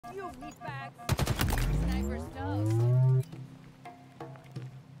You meatbags. Sniper's toast.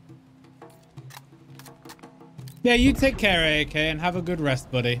 Yeah, you take care, AK, and have a good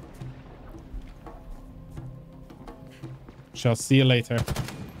rest, buddy. Shall see you later.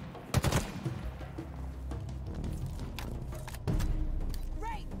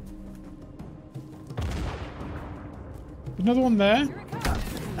 Right. Another one there.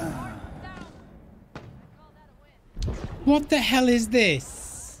 What the hell is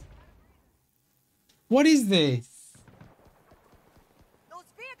this? What is this? Those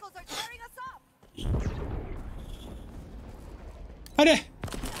vehicles are tearing us up. Hadi.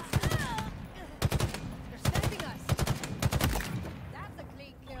 They're sniping us. That's a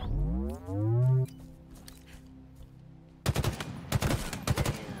clean kill.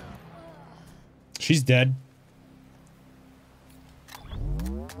 She's dead.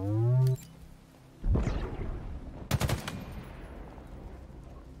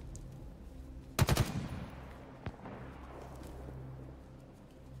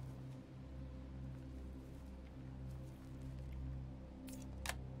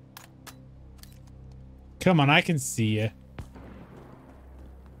 Come on, I can see you.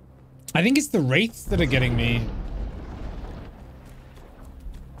 I think it's the wraiths that are getting me.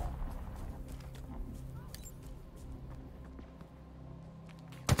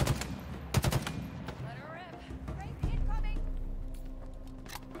 Let her rip. Wraith incoming.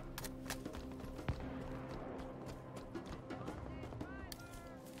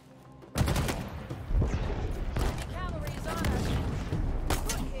 Cavalry is on us.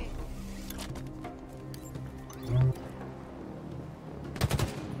 Good hit.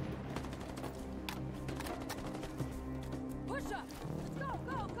 Push up. Let's go,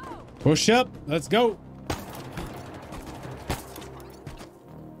 go, go. Push up. Let's go.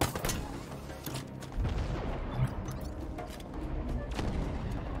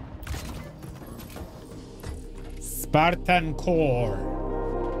 Spartan Core.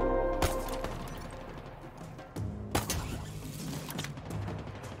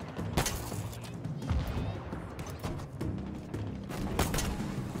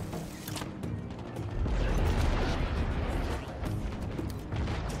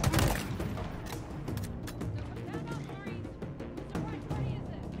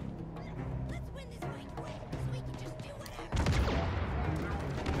 Let's win this fight quick, so we can just do whatever.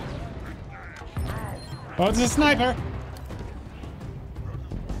 Oh, it's a sniper.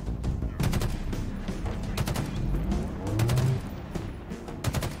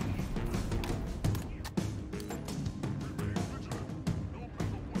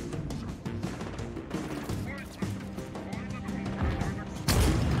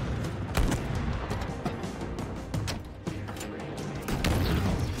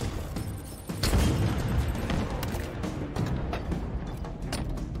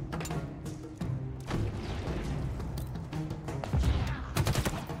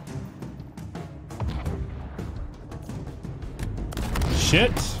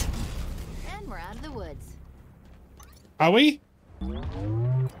 Shit. And we're out of the woods. Are we?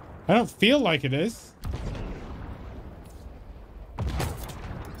 I don't feel like it is.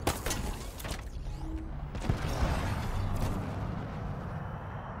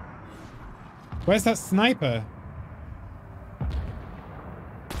 Where's that sniper?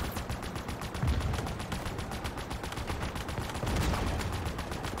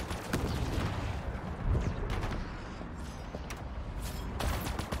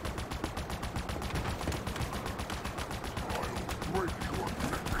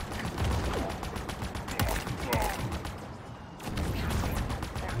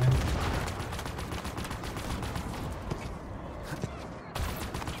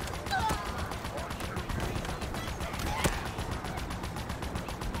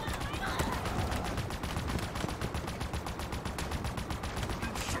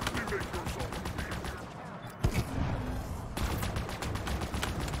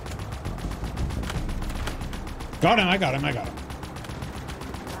 Got him, I got him, I got him.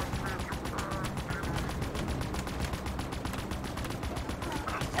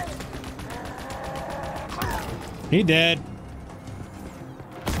 He dead.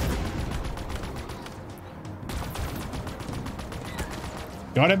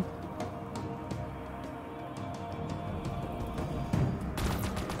 Got him.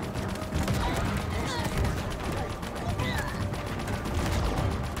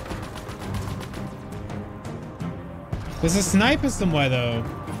 There's a sniper somewhere, though.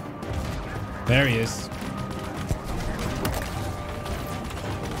 There he is.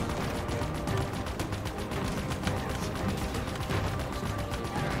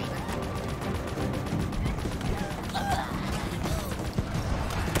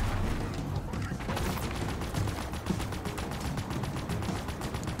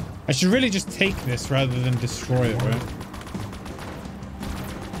 I should really just take this rather than destroy it, right?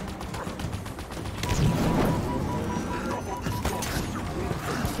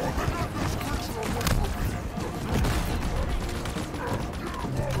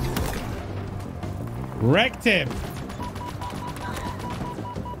 Wrecked him!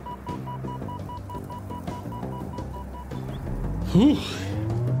 Whew.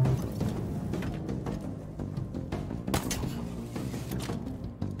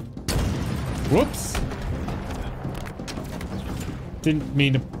 Whoops. Didn't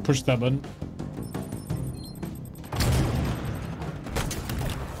mean to push that button.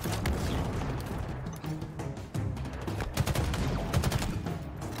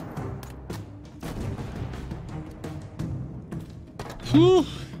 Whew.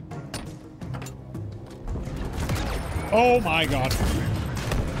 Oh my god.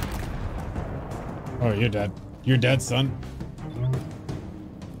 Oh, you're dead. You're dead, son.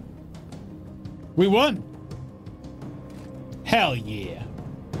 We won! Hell yeah.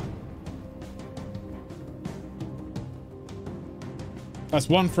 That's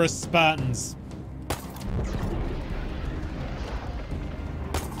one for us Spartans.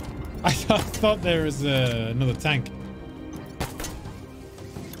 I thought there was another tank.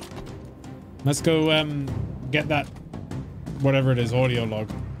 Let's go get that, whatever it is, audio log.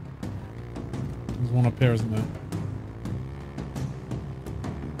 There's one up here, isn't there?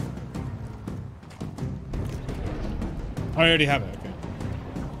 I already have it,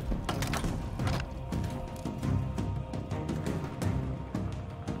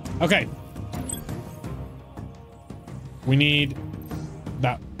 okay. Okay. We need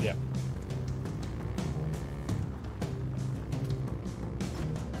that, yeah.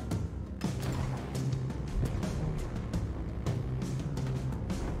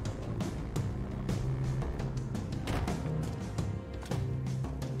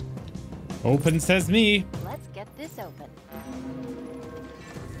 Open says me. Let's get this open.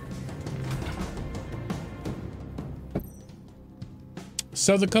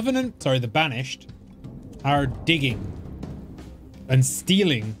 So the Covenant, sorry, the Banished, are digging and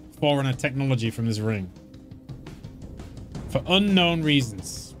stealing Forerunner technology from this ring. For unknown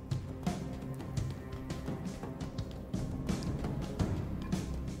reasons.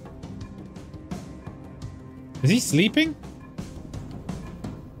 Is he sleeping?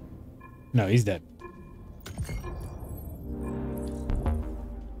 No, he's dead.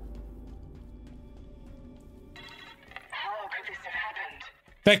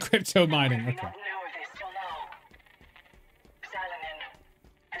 They're crypto mining. Okay. Not know this till now. Xalanin,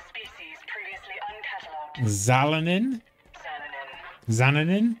 a species previously uncatalogued. Xalanin? Xalanin,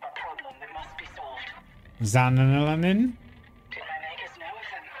 Xananin? a problem that must be solved. Xanalanin? Did my makers know of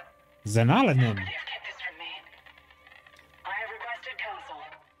them? Xanalanin? They have kept this from me. I have requested counsel.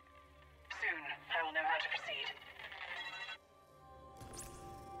 Soon, I will know how to proceed.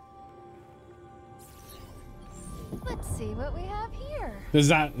 Let's see what we have here. The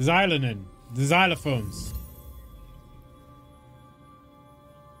Xylonin. The xylophones.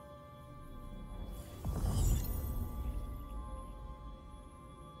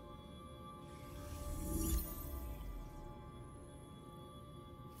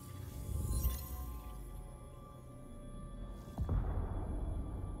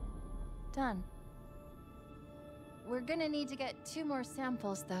 Done. We're gonna need to get 2 more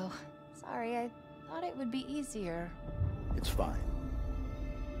samples, though. Sorry, I thought it would be easier. It's fine.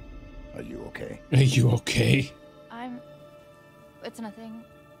 Are you okay? Are you okay? It's nothing.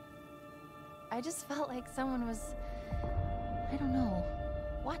 I just felt like someone was, I don't know,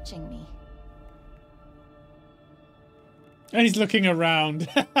 watching me. And he's looking around.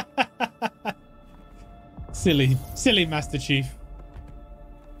 Silly Master Chief.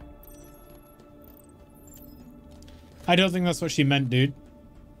 I don't think that's what she meant, dude.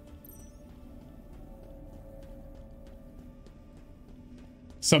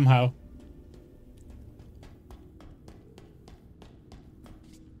 Somehow.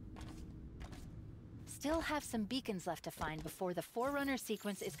 Still have some beacons left to find before the Forerunner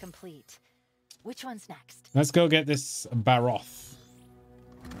sequence is complete. Which one's next? Let's go get this Baroth.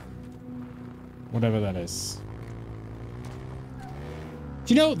 Whatever that is.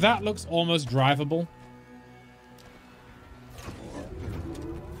 Do you know, that looks almost drivable.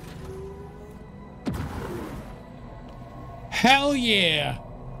 Hell yeah!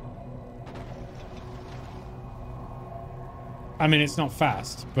 I mean, it's not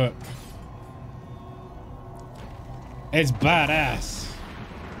fast, but it's badass.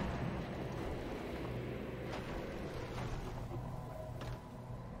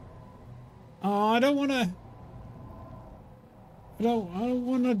 Oh, I don't want I don't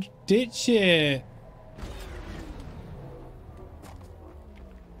want to ditch it.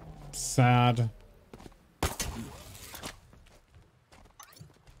 Sad.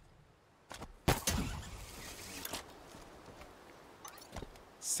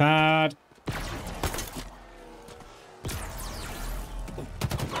 Sad.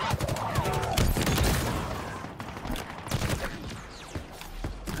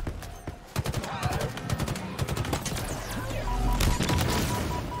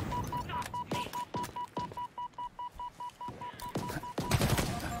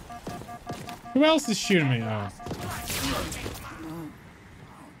 Who else is shooting me? Oh.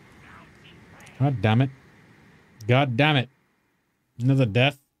 God damn it. God damn it. Another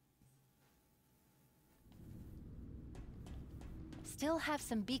death. Still have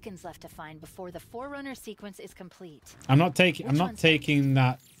some beacons left to find before the Forerunner sequence is complete. I'm not taking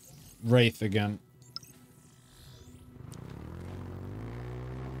that Wraith again.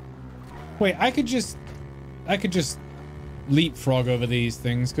 Wait, I could just leapfrog over these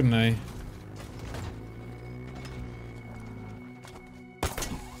things, couldn't I?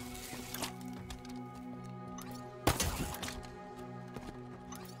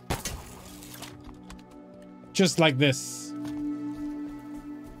 Just like this.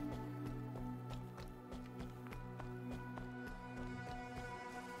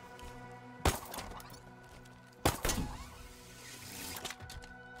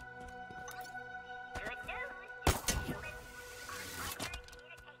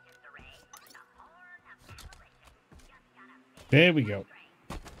 There we go.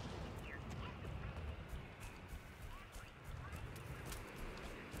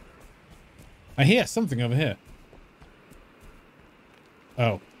 I hear something over here.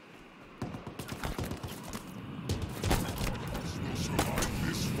 Oh.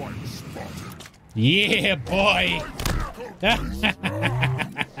 Yeah, boy.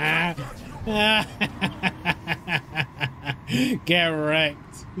 Get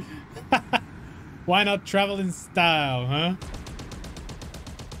wrecked. Why not travel in style, huh?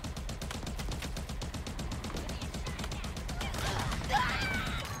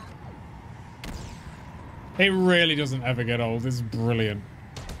 It really doesn't ever get old. It's brilliant.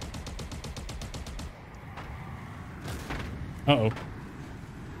 Uh-oh.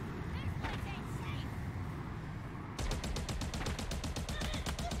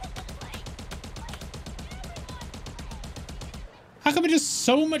 How come it does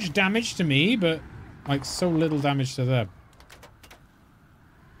so much damage to me, but like so little damage to them?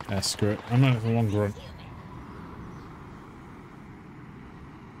 Screw it. I'm not even one grunt.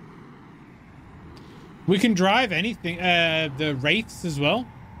 We can drive anything. The Wraiths as well.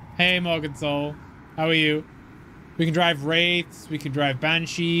 Hey, Morgan Soul. How are you? We can drive Wraiths. We can drive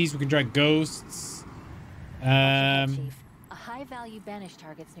Banshees. We can drive Ghosts. A high-value banish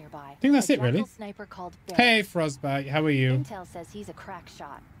targets nearby. I think that's it, really. Sniper called Hey, Frostbite. How are you? Intel says he's a crack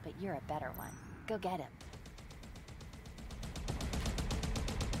shot, but you're a better one. Go get him.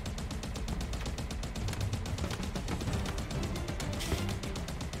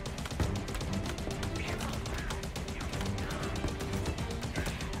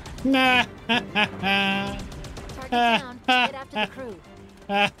 Nah. Target down. Get after the crew.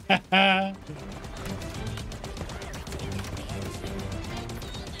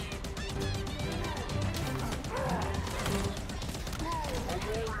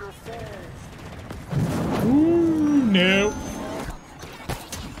 Ooh, no.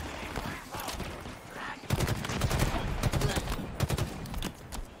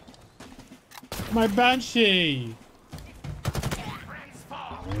 My Banshee.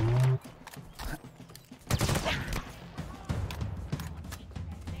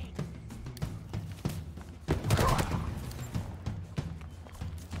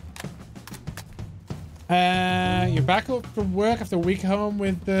 You're back up from work after a week home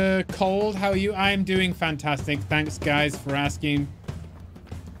with the cold. How are you? I'm doing fantastic. Thanks, guys, for asking.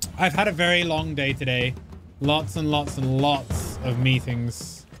 I've had a very long day today. Lots and lots and lots of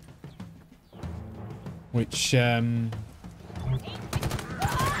meetings. Which, I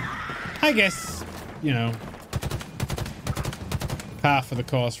guess, you know, par for the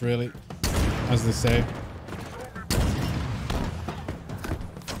course, really, as they say.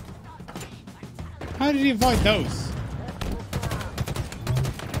 How did he avoid those?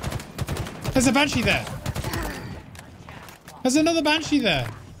 There's a Banshee there. There's another Banshee there.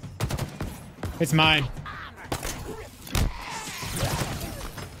 It's mine.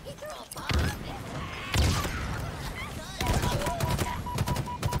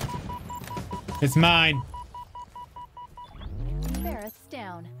 It's mine. Barrett's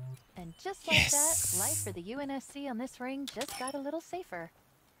down. And just like Yes. that, life for the UNSC on this ring just got a little safer.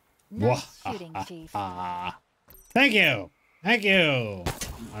 Nice Wah. shooting, Chief. Thank you. Thank you.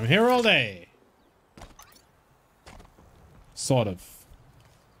 I'm here all day. Sort of.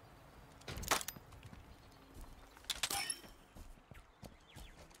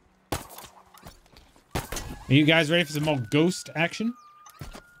 Are you guys ready for some more ghost action?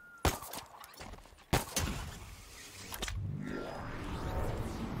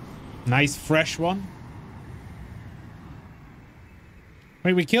 Nice fresh one.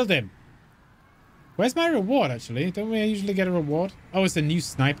 Wait, we killed him. Where's my reward, actually? Don't we usually get a reward? Oh, it's a new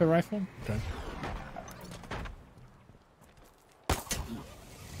sniper rifle? Okay.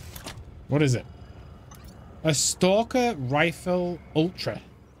 What is it? A Stalker Rifle Ultra.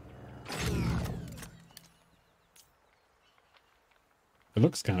 It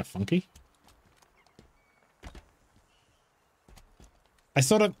looks kind of funky. I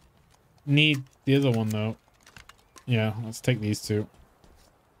sort of need the other one, though. Yeah, let's take these two.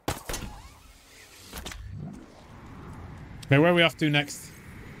 Okay, where are we off to next?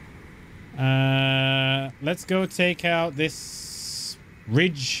 Let's go take out this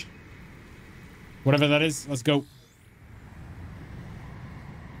ridge. Whatever that is. Let's go.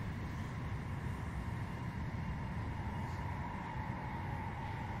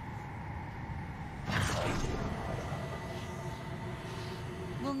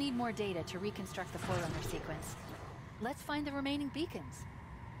 We'll need more data to reconstruct the Forerunner sequence. Let's find the remaining beacons.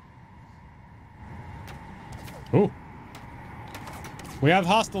 Oh. We have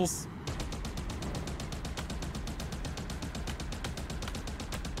hostiles.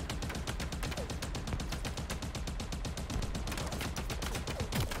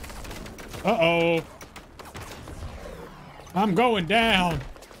 Uh-oh. I'm going down.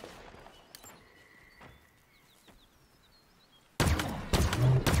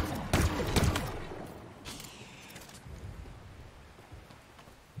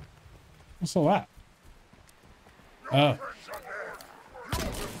 What's all that? Oh.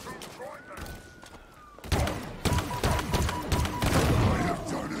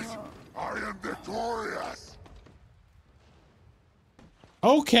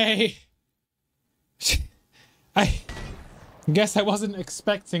 Okay. I guess I wasn't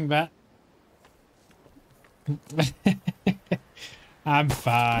expecting that. I'm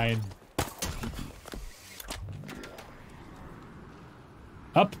fine.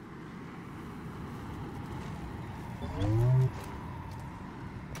 Up.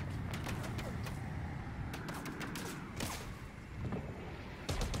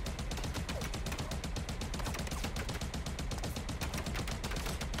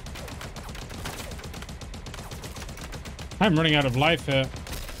 I'm running out of life here.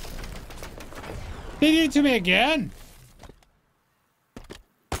 Did you do it to me again?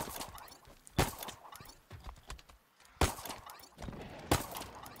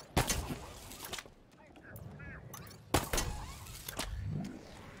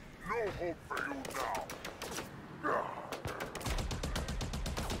 No hope for you now.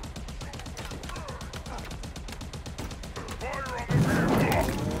 Fire on the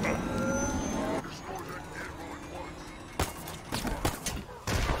vehicle! Destroy that vehicle at once.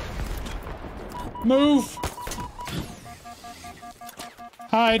 Move!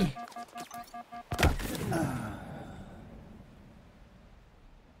 Hide!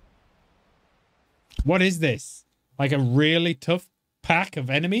 What is this? Like a really tough pack of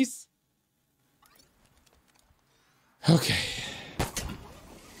enemies? Okay.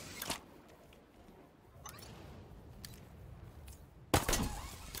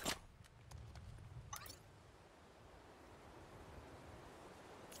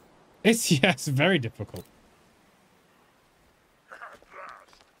 It's very difficult.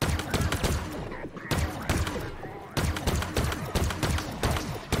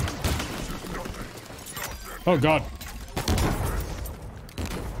 Oh God.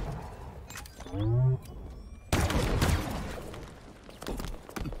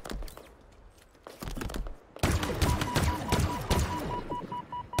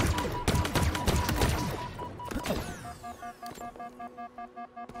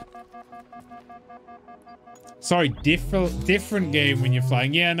 Sorry, different game when you're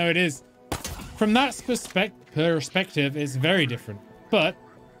flying. Yeah, no, it is. From that perspective, it's very different. But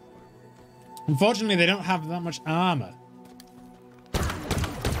unfortunately, they don't have that much armor.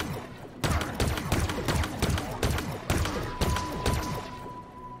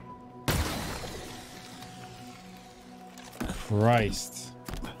 Christ.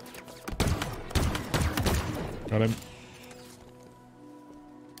 Got him.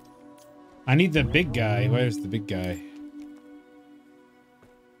 I need the big guy. Where's the big guy?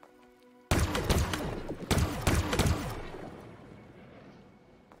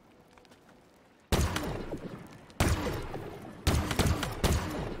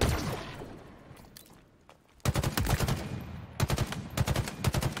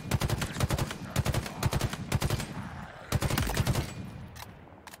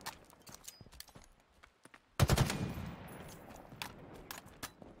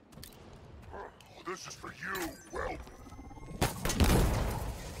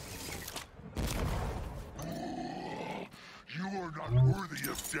 Worthy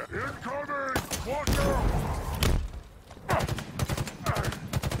of death. Incoming! Watch out!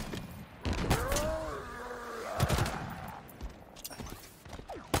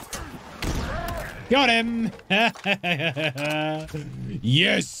 Got him!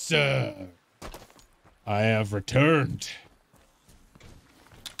 Yes, sir! I have returned.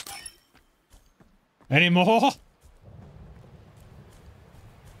 Any more?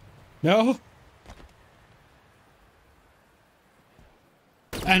 No?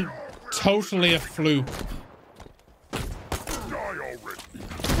 And totally a fluke. Die already!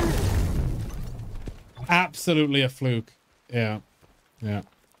 Absolutely a fluke. Yeah. Yeah.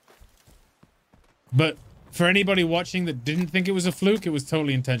 But for anybody watching that didn't think it was a fluke, it was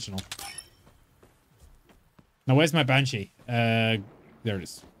totally intentional. Now, where's my Banshee? There it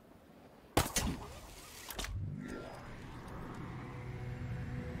is.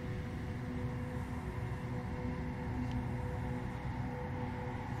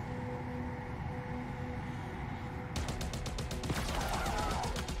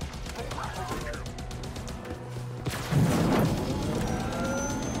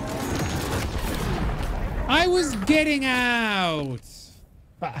 I was getting out.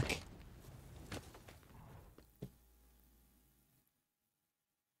 Fuck.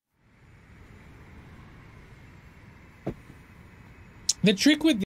 The trick with